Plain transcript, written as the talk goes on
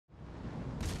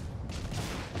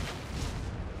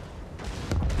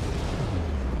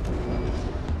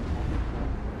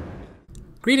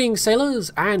Greetings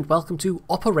sailors and welcome to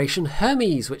Operation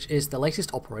Hermes, which is the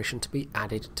latest operation to be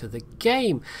added to the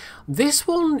game. This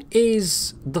one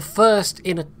is the first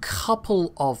in a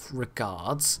couple of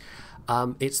regards.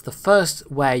 It's the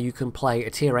first where you can play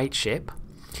a tier 8 ship.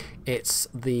 It's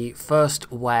the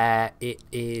first where it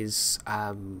is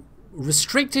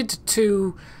restricted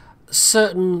to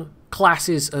certain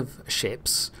classes of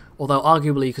ships. Although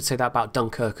arguably you could say that about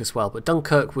Dunkirk as well, but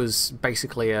Dunkirk was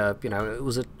basically it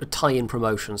was a tie-in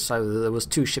promotion, so there was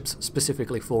two ships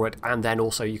specifically for it, and then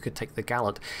also you could take the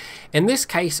Gallant. In this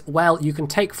case, well, you can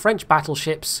take French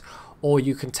battleships, or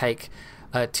you can take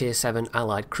tier 7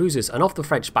 Allied cruisers. And of the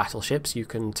French battleships, you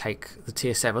can take the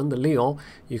tier 7, the Lion,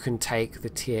 you can take the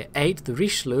tier 8, the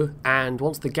Richelieu, and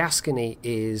once the Gascony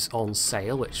is on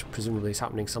sale, which presumably is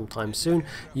happening sometime soon,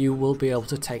 you will be able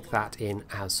to take that in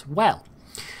as well.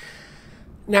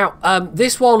 Now,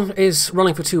 this one is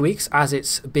running for 2 weeks as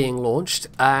it's being launched,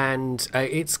 and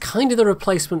it's kind of the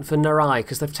replacement for Narai,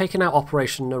 because they've taken out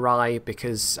Operation Narai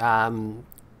because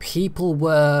people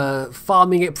were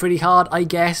farming it pretty hard, I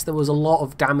guess. There was a lot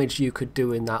of damage you could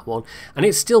do in that one, and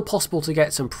it's still possible to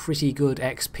get some pretty good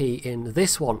XP in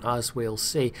this one, as we'll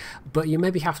see, but you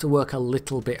maybe have to work a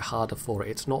little bit harder for it.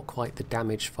 It's not quite the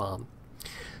damage farm.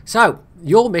 So,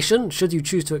 your mission, should you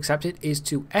choose to accept it, is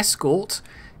to escort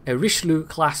a Richelieu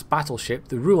class battleship,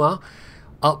 the Rouen,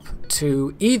 up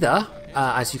to either,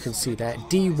 as you can see there,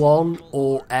 D1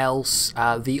 or else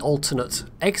the alternate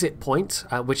exit point,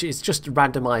 which is just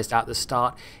randomized at the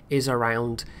start, is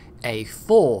around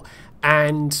A4.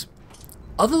 And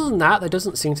other than that, there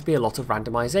doesn't seem to be a lot of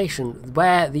randomization.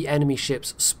 Where the enemy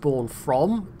ships spawn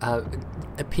from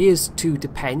appears to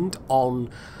depend on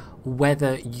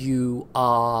whether you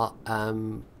are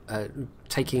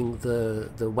taking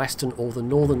the western or the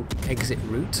northern exit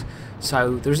route,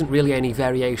 so there isn't really any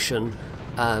variation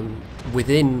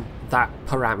within that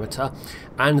parameter.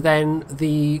 And then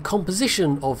the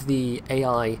composition of the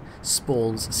AI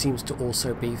spawns seems to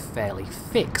also be fairly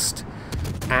fixed,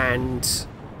 and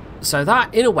so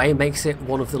that in a way makes it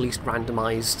one of the least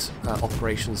randomized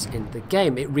operations in the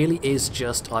game. It really is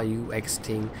just, are you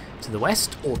exiting to the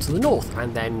west or to the north,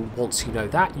 and then once you know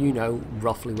that, you know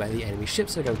roughly where the enemy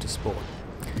ships are going to spawn.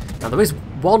 Now there is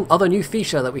one other new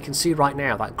feature that we can see right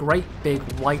now, that great big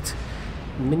white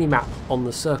minimap on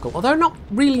the circle, although not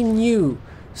really new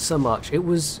so much. It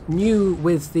was new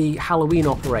with the Halloween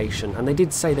operation, and they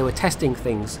did say they were testing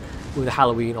things with the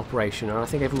Halloween operation, and I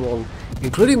think everyone,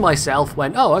 including myself,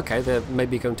 went, oh okay, they're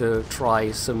maybe going to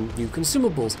try some new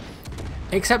consumables.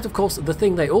 Except of course the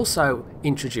thing they also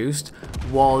introduced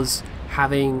was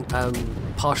having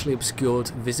partially obscured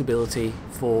visibility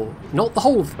for not the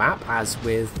whole of the map, as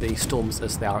with the storms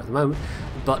as they are at the moment,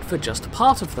 but for just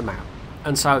part of the map.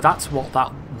 And so that's what that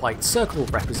white circle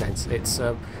represents. It's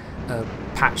a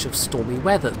patch of stormy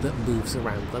weather that moves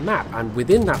around the map, and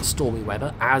within that stormy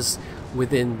weather, as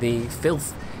within the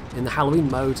filth in the Halloween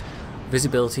mode,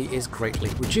 visibility is greatly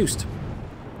reduced.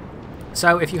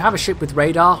 So if you have a ship with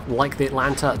radar, like the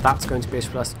Atlanta, that's going to be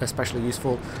especially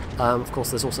useful. Of course,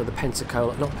 there's also the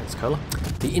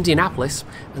the Indianapolis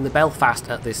and the Belfast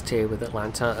at this tier with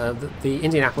Atlanta. The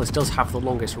Indianapolis does have the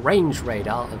longest range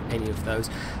radar of any of those,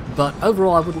 but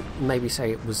overall I wouldn't maybe say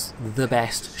it was the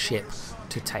best ship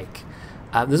to take.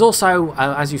 There's also,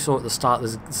 as you saw at the start,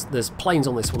 there's planes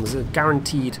on this one. There's a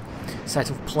guaranteed set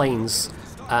of planes,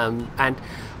 and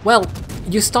well,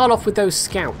 you start off with those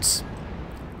scouts.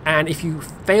 And if you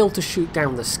fail to shoot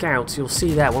down the scouts, you'll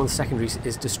see there one of the secondaries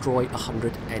is destroy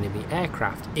 100 enemy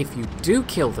aircraft. If you do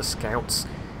kill the scouts,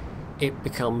 it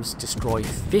becomes destroy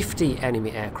 50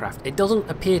 enemy aircraft. It doesn't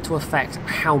appear to affect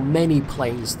how many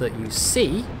planes that you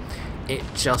see, it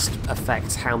just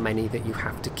affects how many that you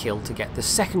have to kill to get the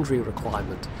secondary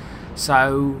requirement.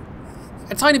 So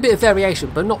a tiny bit of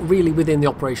variation, but not really within the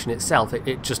operation itself.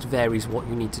 It just varies what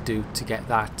you need to do to get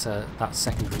that, that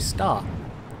secondary start.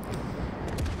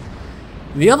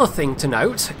 The other thing to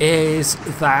note is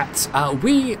that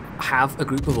we have a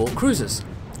group of all cruisers.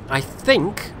 I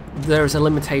think there is a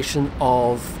limitation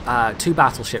of 2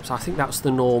 battleships. I think that's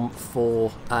the norm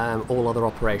for all other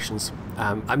operations.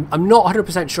 I'm not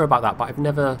 100% sure about that, but I've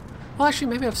never... Well, actually,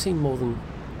 maybe I've seen more than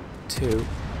 2.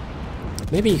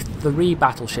 Maybe 3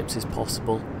 battleships is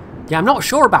possible. Yeah, I'm not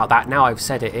sure about that now I've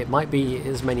said it. It might be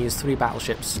as many as 3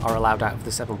 battleships are allowed out of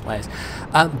the 7 players.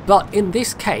 But in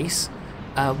this case,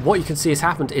 what you can see has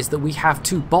happened is that we have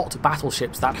 2 bot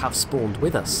battleships that have spawned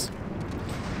with us.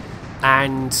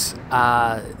 And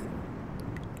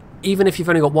even if you've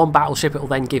only got one battleship, it will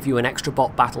then give you an extra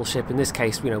bot battleship. In this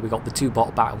case, we got the 2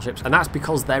 bot battleships, and that's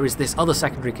because there is this other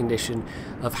secondary condition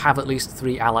of have at least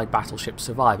 3 allied battleships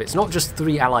survive. It's not just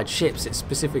 3 allied ships, it's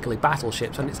specifically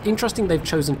battleships, and it's interesting they've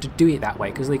chosen to do it that way,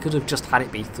 because they could have just had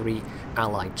it be 3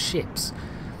 allied ships.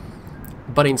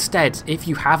 But instead, if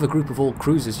you have a group of all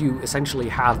cruisers, you essentially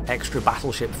have extra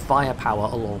battleship firepower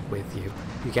along with you.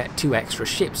 You get 2 extra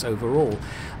ships overall.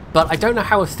 But I don't know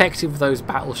how effective those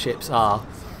battleships are.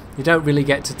 You don't really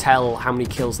get to tell how many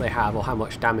kills they have or how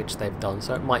much damage they've done,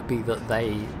 so it might be that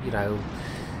they,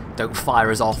 don't fire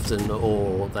as often,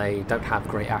 or they don't have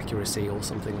great accuracy or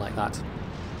something like that.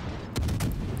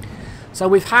 So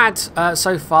we've had,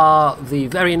 so far, the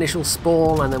very initial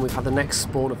spawn, and then we've had the next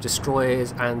spawn of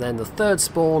destroyers, and then the third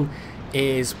spawn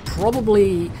is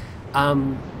probably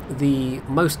the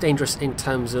most dangerous in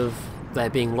terms of there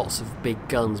being lots of big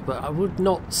guns, but I would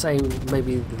not say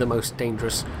maybe the most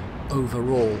dangerous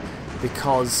overall,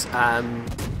 because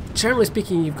generally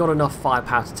speaking you've got enough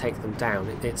firepower to take them down.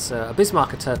 It's a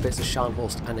Bismarck, a Tirpitz, a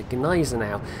Scharnhorst and a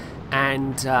Gneisenau,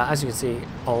 and as you can see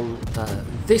on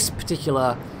this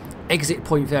particular exit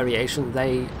point variation,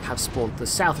 they have spawned to the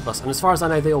south of us, and as far as I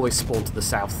know they always spawn to the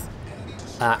south,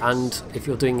 and if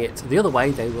you're doing it the other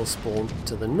way they will spawn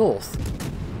to the north.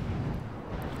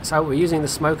 So we're using the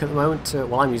smoke at the moment,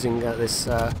 well I'm using this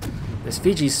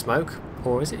Fiji smoke,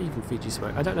 or is it even Fiji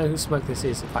smoke? I don't know whose smoke this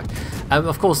is, in fact.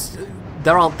 Of course,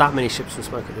 there aren't that many ships with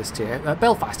smoke at this tier.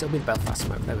 Belfast, it'll be the Belfast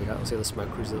smoke. There we go, that's the other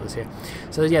smoke cruiser that was here.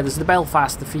 So yeah, there's the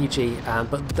Belfast, the Fiji,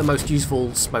 but the most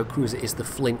useful smoke cruiser is the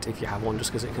Flint if you have one,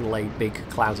 just because it can lay big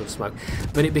clouds of smoke.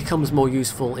 But it becomes more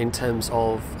useful in terms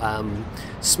of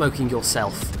smoking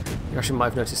yourself. You actually might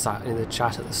have noticed that in the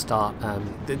chat at the start.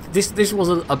 This was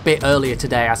a bit earlier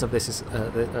today, as of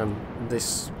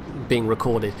this being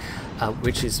recorded,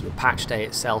 which is patch day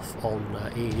itself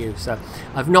on EU. So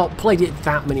I've not played it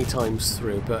that many times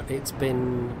through, but it's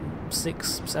been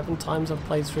 6-7 times I've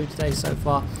played through today so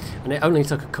far, and it only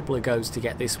took a couple of goes to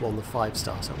get this one the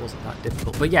 5-star, so it wasn't that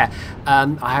difficult. But yeah,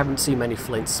 I haven't seen many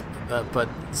flints, but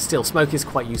still, smoke is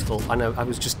quite useful. I know I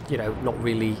was just not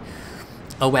really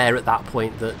aware at that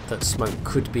point that smoke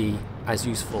could be as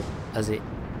useful as it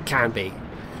can be,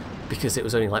 because it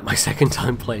was only like my 2nd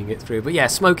time playing it through. But yeah,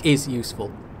 smoke is useful.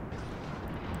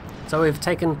 So we've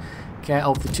taken care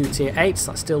of the 2 tier 8s.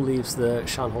 That still leaves the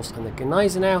Scharnhorst and the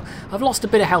Gneisenau. I've lost a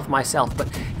bit of health myself, but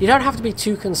you don't have to be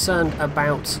too concerned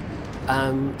about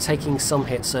taking some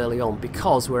hits early on,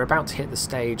 because we're about to hit the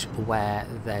stage where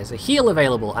there's a heal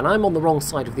available, and I'm on the wrong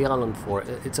side of the island for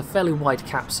it. It's a fairly wide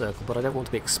cap circle, but I don't want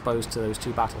to be exposed to those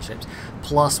 2 battleships.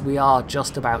 Plus, we are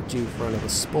just about due for another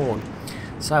spawn.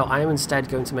 So I am instead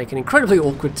going to make an incredibly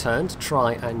awkward turn to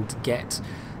try and get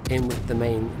in with the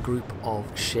main group of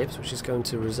ships, which is going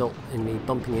to result in me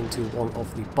bumping into one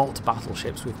of the bot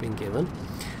battleships we've been given.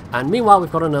 And meanwhile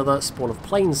we've got another spawn of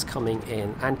planes coming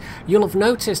in, and you'll have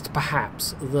noticed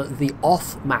perhaps that the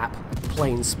off-map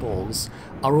plane spawns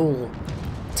are all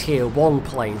tier 1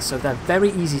 planes, so they're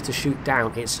very easy to shoot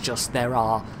down. It's just there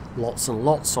are lots and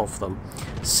lots of them.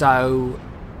 So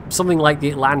something like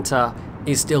the Atlanta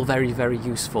is still very, very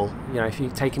useful. If you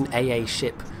take an AA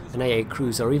ship, an AA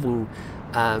cruiser, or even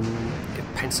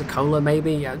Pensacola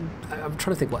maybe. I'm trying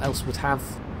to think what else would have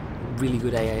really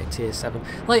good AA at tier 7.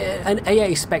 Like an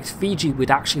AA spec Fiji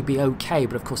would actually be okay,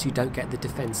 but of course you don't get the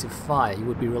defensive fire. You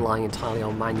would be relying entirely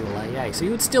on manual AA, so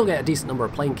you would still get a decent number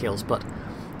of plane kills, but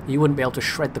you wouldn't be able to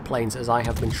shred the planes as I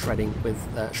have been shredding them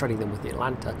with the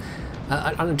Atlanta.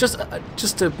 And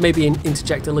just to maybe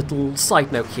interject a little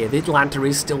side note here, the Atlanta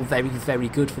is still very, very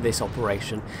good for this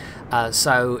operation.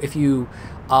 So if you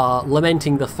are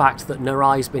lamenting the fact that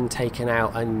Narai's been taken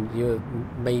out, and you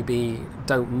maybe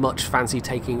don't much fancy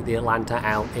taking the Atlanta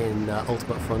out in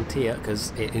Ultimate Frontier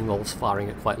because it involves firing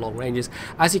at quite long ranges,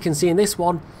 as you can see in this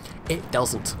one, it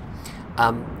doesn't.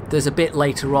 There's a bit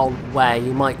later on where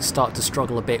you might start to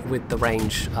struggle a bit with the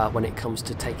range when it comes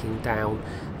to taking down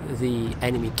the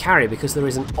enemy carrier, because there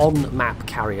is an on-map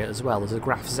carrier as well. There's a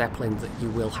Graf Zeppelin that you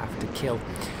will have to kill,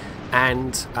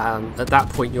 and at that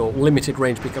point your limited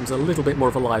range becomes a little bit more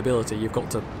of a liability. You've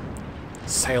got to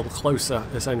sail closer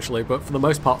essentially, but for the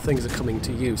most part things are coming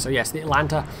to you. So yes, the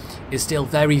Atlanta is still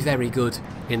very, very good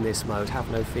in this mode, have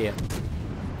no fear.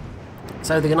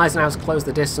 So the Gneisenau's closed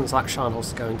the distance, like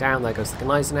Scharnhorst going down, there goes the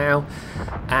Gneisenau,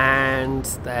 and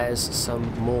there's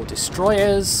some more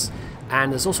destroyers,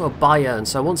 and there's also a Bayern.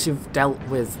 So once you've dealt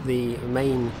with the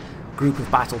main group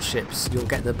of battleships, you'll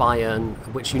get the Bayern,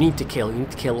 which you need to kill. You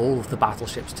need to kill all of the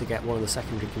battleships to get one of the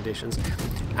secondary conditions,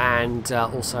 and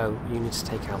also you need to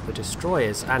take out the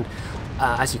destroyers. And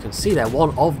as you can see there,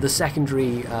 one of the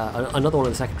secondary, another one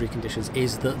of the secondary conditions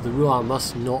is that the Ruar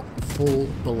must not fall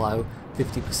below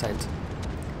 50%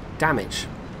 damage.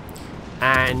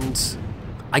 And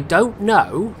I don't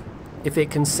know if it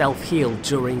can self-heal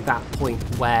during that point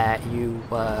where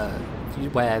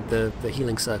where the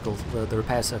healing circle, the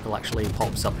repair circle actually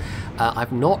pops up.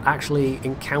 I've not actually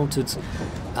encountered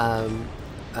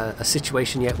a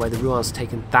situation yet where the Ruar's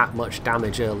taken that much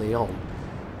damage early on,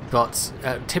 but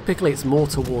typically it's more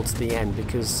towards the end,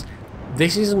 because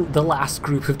this isn't the last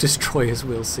group of destroyers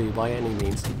we'll see by any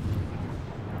means.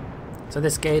 So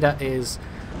this Gator is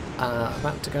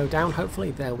about to go down,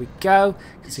 hopefully. There we go.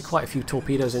 You can see quite a few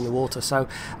torpedoes in the water. So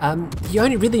you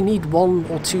only really need 1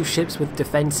 or 2 ships with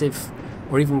defensive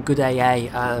or even good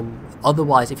AA.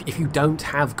 Otherwise, if you don't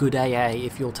have good AA,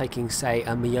 if you're taking, say,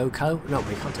 a Miyoko... No,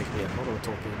 we can't take a Miyoko. What am I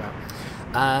talking about?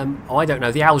 Oh, I don't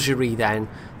know. The Algerie, then.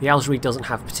 The Algerie doesn't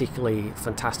have particularly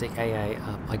fantastic AA,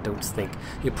 I don't think.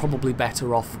 You're probably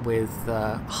better off with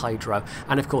Hydro.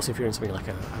 And, of course, if you're in something like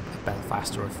a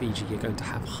Belfast or a Fiji, you're going to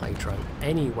have Hydro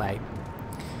anyway.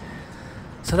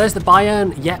 So there's the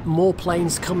Bayern. Yet more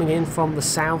planes coming in from the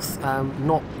south.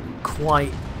 Not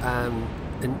quite...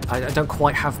 I don't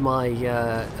quite have my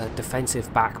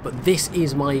defensive back, but this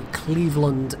is my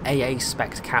Cleveland AA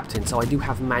spec captain, so I do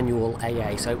have manual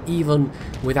AA, so even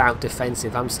without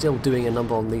defensive I'm still doing a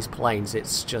number on these planes.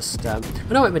 It's just... oh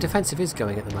no, wait, my defensive is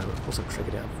going at the moment. Of course I've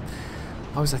triggered it.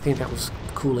 I think that was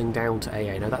cooling down to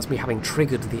AA. No, that's me having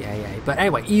triggered the AA. But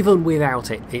anyway, even without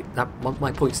it,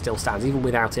 my point still stands. Even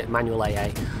without it, manual AA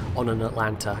on an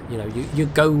Atlanta, you know, you're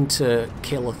going to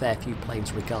kill a fair few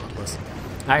planes regardless.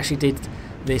 I actually did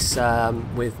this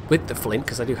with the Flint,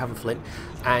 because I do have a Flint,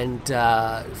 and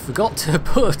forgot to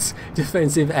put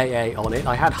defensive AA on it.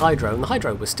 I had Hydro, and the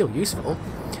Hydro was still useful,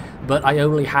 but I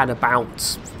only had about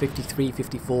 53,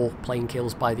 54 plane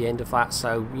kills by the end of that,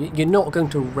 so you're not going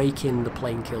to rake in the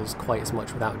plane kills quite as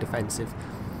much without defensive,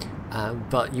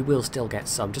 but you will still get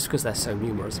some, just because they're so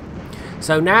numerous.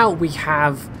 So now we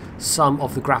have some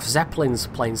of the Graf Zeppelin's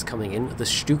planes coming in, the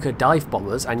Stuka dive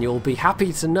bombers, and you'll be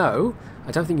happy to know, I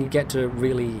don't think you get to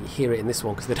really hear it in this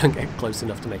one because they don't get close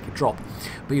enough to make a drop,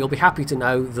 but you'll be happy to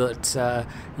know that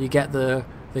you get the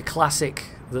classic,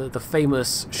 the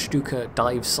famous Stuka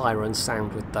dive siren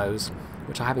sound with those,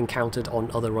 which I have encountered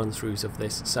on other run-throughs of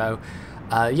this. So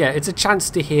yeah, it's a chance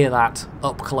to hear that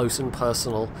up close and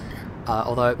personal,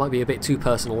 although it might be a bit too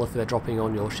personal if they're dropping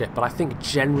on your ship, but I think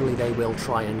generally they will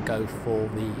try and go for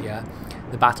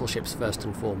the battleships first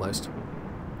and foremost.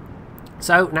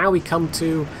 So now we come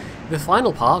to the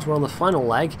final part. We're on the final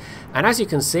leg, and as you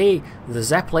can see, the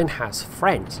Zeppelin has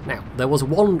friends. Now, there was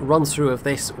one run through of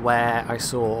this where I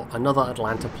saw another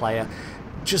Atlanta player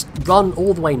just run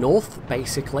all the way north,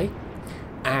 basically,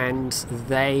 and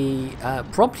they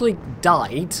promptly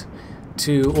died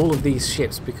to all of these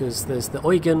ships, because there's the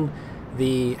Eugen,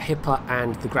 the Hipper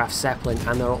and the Graf Zeppelin,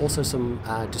 and there are also some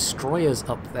destroyers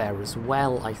up there as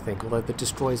well, I think, although the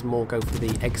destroyers more go for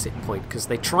the exit point, because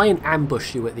they try and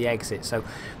ambush you at the exit. So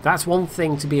that's one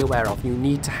thing to be aware of. You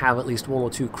need to have at least 1 or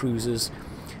 2 cruisers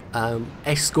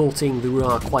escorting the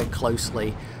Ruar quite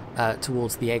closely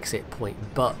towards the exit point,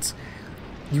 but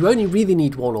you only really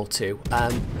need 1 or 2.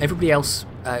 Everybody else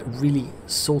really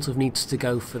sort of needs to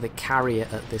go for the carrier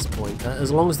at this point.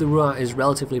 As long as the Ruar is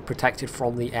relatively protected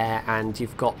from the air and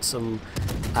you've got some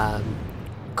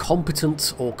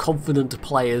competent or confident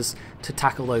players to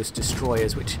tackle those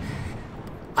destroyers, which,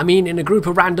 I mean, in a group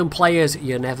of random players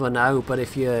you never know, but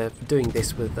if you're doing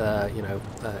this with you know,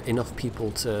 enough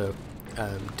people to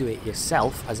do it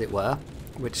yourself, as it were,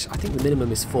 which I think the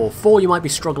minimum is 4. 4 you might be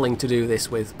struggling to do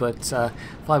this with, but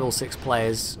 5 or 6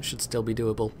 players should still be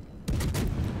doable.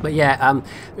 But yeah,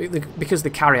 because the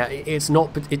carrier,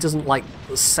 it doesn't like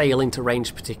sail into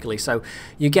range particularly, so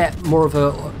you get more of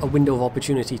a window of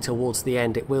opportunity towards the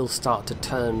end. It will start to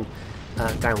turn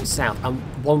down south, and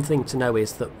one thing to know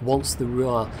is that once the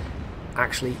Ruar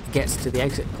actually gets to the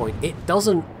exit point, it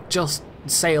doesn't just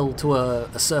sail to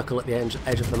a circle at the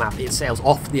edge of the map, it sails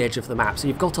off the edge of the map, so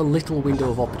you've got a little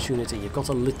window of opportunity, you've got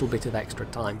a little bit of extra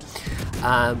time,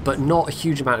 but not a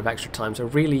huge amount of extra time, so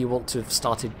really you want to have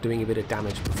started doing a bit of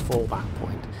damage before that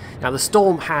point. Now the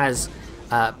storm has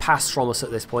passed from us at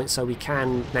this point, so we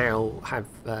can now have,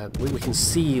 we can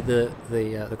see the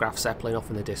Graf Zeppelin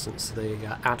off in the distance,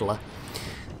 the Adler.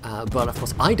 But of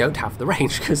course I don't have the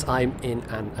range because I'm in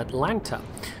an Atlanta,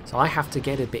 so I have to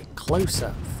get a bit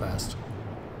closer first.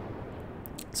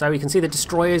 So you can see the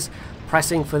destroyers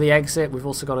pressing for the exit. We've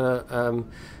also got a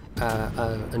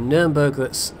Nuremberg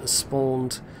that's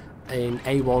spawned in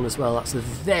A1 as well. That's the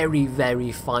very,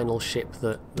 very final ship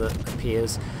that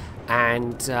appears.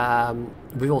 And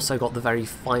we've also got the very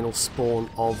final spawn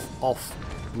of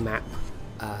off-map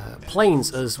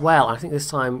planes as well. I think this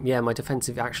time, yeah, my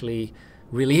defensive actually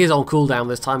really is on cooldown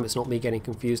this time. It's not me getting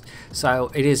confused. So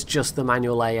it is just the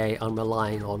manual AA I'm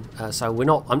relying on. So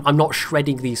I'm not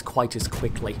shredding these quite as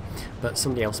quickly, but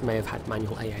somebody else may have had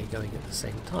manual AA going at the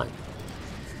same time.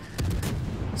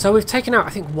 So we've taken out, I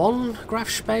think, one Graf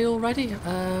Spee already,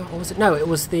 or was it? No, it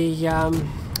was the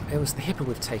Hipper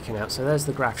we've taken out. So there's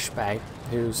the Graf Spee,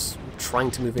 who's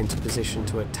trying to move into position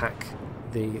to attack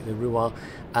the Ruhr.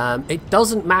 It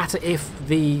doesn't matter if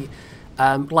the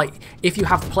like if you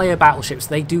have player battleships,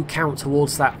 they do count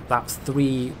towards that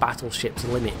 3 battleships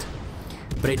limit.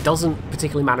 But it doesn't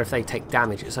particularly matter if they take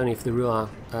damage. It's only if the Ruhr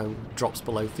drops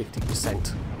below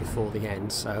 50% before the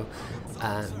end. So.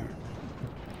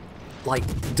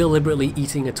 Like, deliberately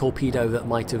eating a torpedo that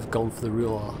might have gone for the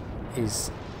Ruhr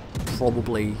is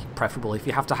probably preferable. If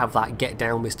you have to have that get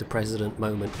down Mr. President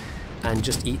moment and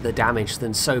just eat the damage,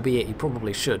 then so be it. You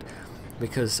probably should,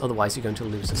 because otherwise you're going to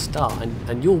lose a star.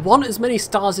 And you'll want as many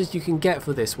stars as you can get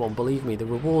for this one, believe me. The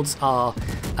rewards are...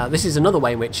 this is another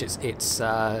way in which it's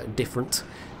different.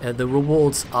 The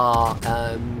rewards are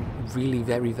really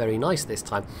very, very nice this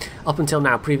time. Up until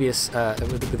now,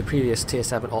 with the previous Tier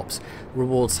 7 ops,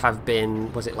 rewards have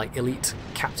been, was it like Elite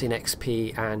Captain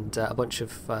XP and a bunch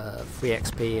of free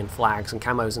XP and flags and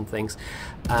camos and things.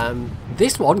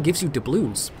 This one gives you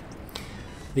doubloons.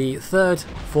 The 3rd,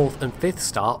 4th and 5th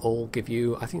star all give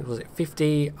you, I think, was it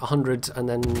 50, 100, and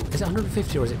then, is it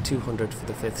 150 or is it 200 for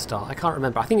the 5th star? I can't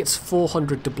remember. I think it's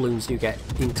 400 doubloons you get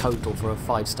in total for a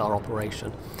 5-star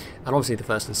operation. And obviously the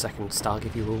 1st and 2nd star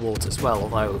give you rewards as well,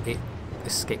 although it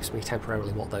escapes me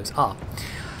temporarily what those are.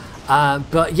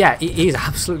 But yeah, it is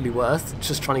absolutely worth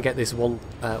just trying to get this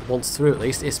once through at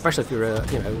least, especially if you're a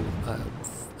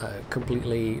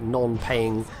completely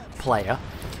non-paying player.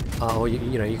 Or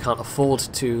you know, you can't afford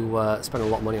to spend a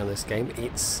lot of money on this game.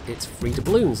 It's free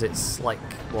doubloons. It's like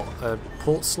what, a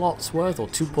port slot's worth, or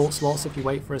 2 port slots if you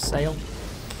wait for a sale.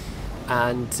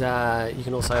 And you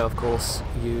can also, of course,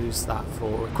 use that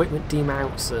for equipment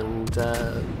demounts and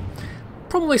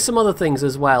probably some other things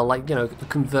as well, like, you know,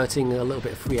 converting a little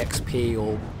bit of free XP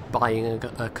or buying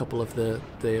a couple of the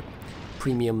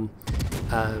premium.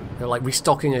 Like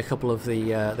restocking a couple of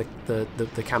the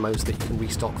camos that you can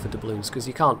restock for doubloons, because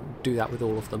you can't do that with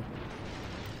all of them.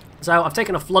 So I've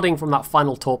taken a flooding from that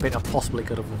final torpedo. I possibly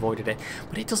could have avoided it,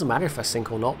 but it doesn't matter if I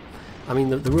sink or not. I mean,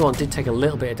 the Ruhr did take a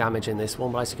little bit of damage in this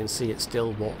one, but as you can see, it's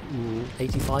still, what,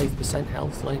 85%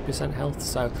 health, 90% health,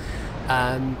 so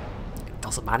it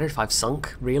doesn't matter if I've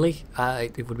sunk, really.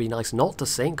 It would be nice not to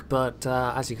sink, but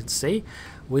as you can see,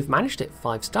 we've managed it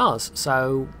 5 stars,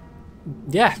 so...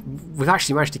 yeah, we've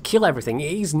actually managed to kill everything.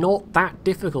 It is not that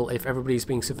difficult if everybody's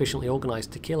being sufficiently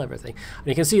organised to kill everything. And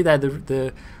you can see there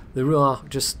the Ruhr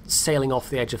just sailing off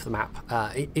the edge of the map.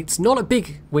 It's not a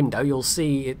big window. You'll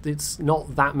see it's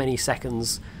not that many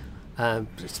seconds.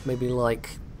 It's maybe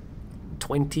like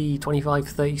 20, 25,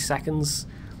 30 seconds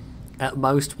at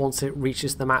most once it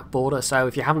reaches the map border. So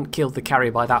if you haven't killed the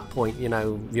carrier by that point, you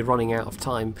know, you're running out of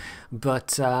time.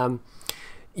 But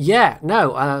yeah,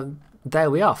 no...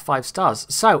 there we are, 5 stars.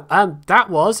 So, that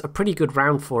was a pretty good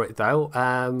round for it, though.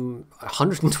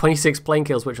 126 plane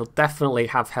kills, which will definitely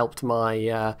have helped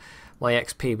my my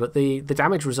XP, but the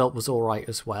damage result was alright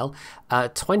as well.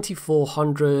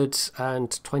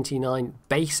 2,429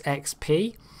 base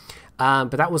XP,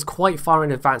 but that was quite far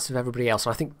in advance of everybody else,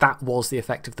 so I think that was the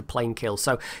effect of the plane kills.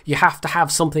 So you have to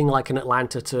have something like an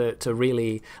Atlanta to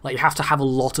really... like, you have to have a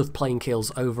lot of plane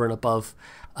kills over and above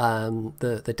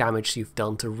the damage you've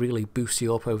done to really boost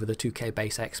you up over the 2k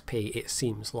base XP, it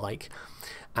seems like.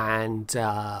 And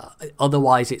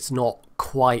otherwise it's not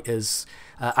quite as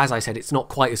I said, it's not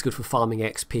quite as good for farming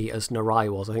XP as Narai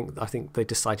was. I think they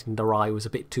decided Narai was a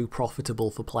bit too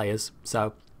profitable for players,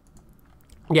 so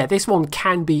yeah, this one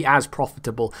can be as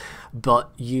profitable, but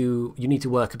you need to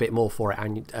work a bit more for it,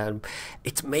 and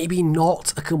it's maybe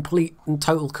not a complete and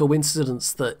total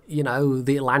coincidence that, you know,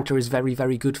 the Atlanta is very,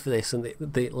 very good for this, and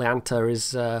the Atlanta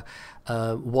is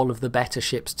one of the better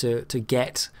ships to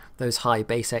get those high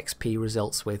base XP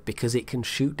results with, because it can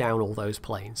shoot down all those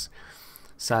planes.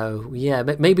 So yeah,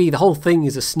 maybe the whole thing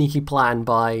is a sneaky plan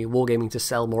by Wargaming to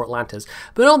sell more Atlantas.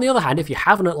 But on the other hand, if you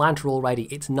have an Atlanta already,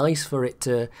 it's nice for it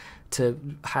to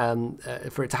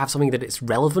have something that it's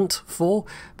relevant for,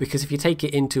 because if you take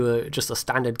it into just a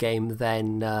standard game,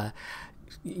 then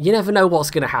you never know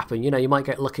what's going to happen. You know, you might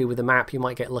get lucky with the map, you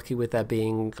might get lucky with there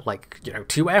being, like, you know,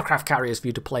 2 aircraft carriers for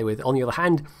you to play with. On the other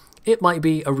hand, it might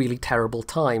be a really terrible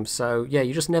time. So yeah,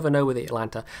 you just never know with the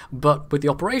Atlanta. But with the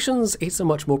operations, it's a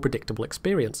much more predictable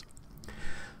experience.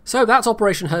 So that's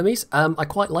Operation Hermes. I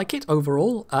quite like it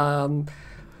overall.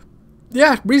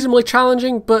 Yeah, reasonably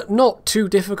challenging, but not too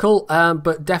difficult,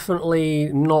 but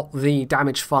definitely not the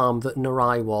damage farm that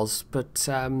Narai was. But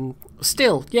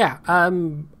still, yeah,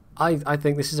 I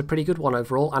think this is a pretty good one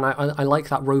overall, and I like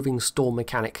that roving storm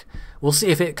mechanic. We'll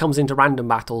see if it comes into random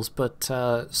battles, but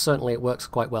certainly it works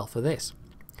quite well for this.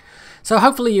 So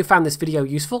hopefully you found this video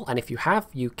useful, and if you have,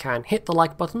 you can hit the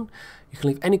like button, you can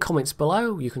leave any comments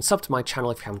below, you can sub to my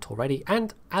channel if you haven't already,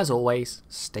 and as always,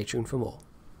 stay tuned for more.